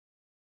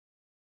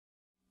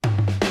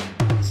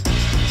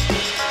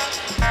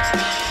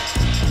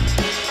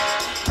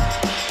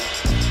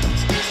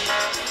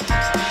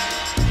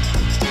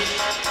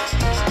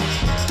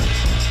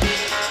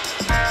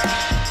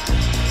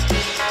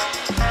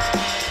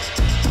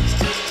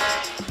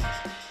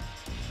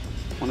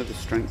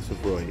strengths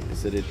of Roy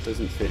is that it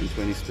doesn't fit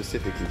into any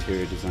specific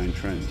interior design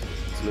trend.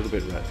 It's a little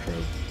bit retro,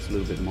 it's a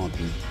little bit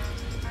modern,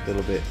 a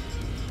little bit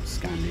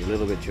Scandi, a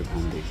little bit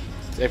Japandi.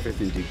 It's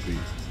everything DeepGreen.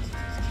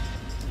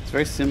 It's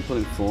very simple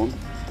in form.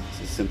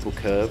 It's a simple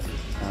curve.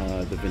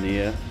 The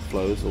veneer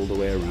flows all the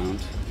way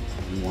around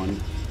in one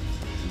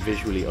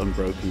visually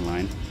unbroken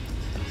line.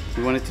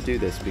 We wanted to do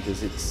this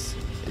because it's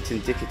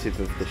indicative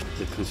of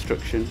the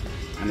construction,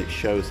 and it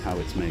shows how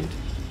it's made.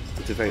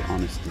 It's a very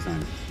honest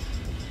design.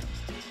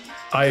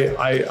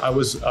 I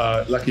was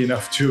lucky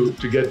enough to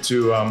get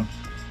to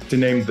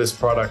name this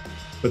product,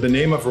 but the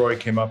name of Roy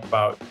came up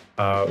about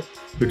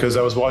because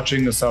I was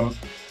watching some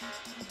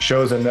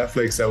shows on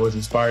Netflix that was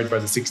inspired by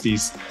the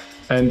 60s,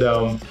 and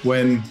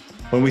when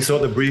we saw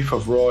the brief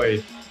of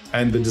Roy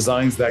and the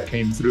designs that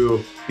came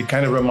through, it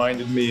kind of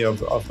reminded me of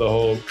the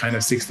whole kind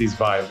of 60s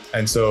vibe,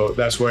 and so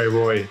that's why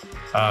Roy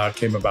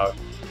came about.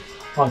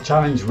 Our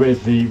challenge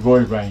with the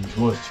Roy range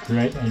was to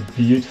create a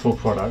beautiful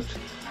product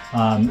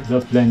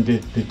that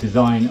blended the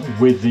design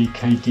with the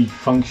KD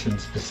function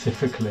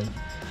specifically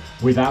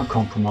without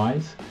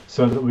compromise,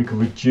 so that we could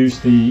reduce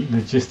the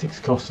logistics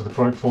cost of the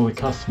product for the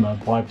customer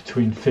by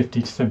between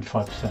 50 to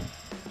 75%.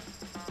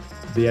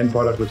 The end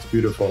product looks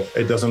beautiful.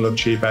 It doesn't look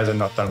cheap as a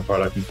knockdown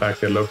product. In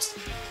fact, it looks,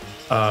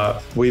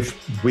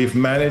 we've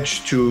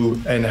managed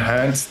to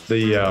enhance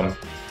the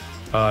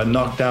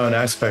knockdown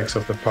aspects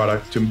of the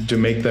product to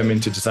make them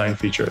into design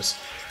features.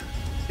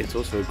 It's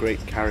also a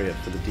great carrier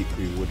for the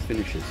DeepGreen wood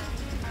finishes.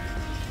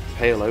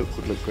 Pale oak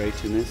would look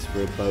great in this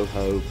for a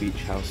boho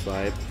beach house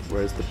vibe,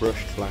 whereas the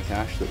brushed black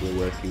ash that we're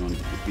working on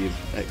would be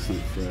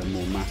excellent for a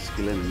more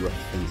masculine and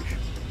rough finish.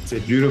 It's a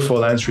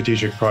beautiful and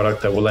strategic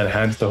product that will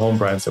enhance the home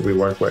brands that we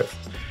work with.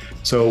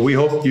 So we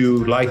hope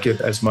you like it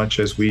as much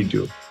as we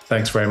do.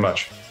 Thanks very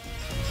much.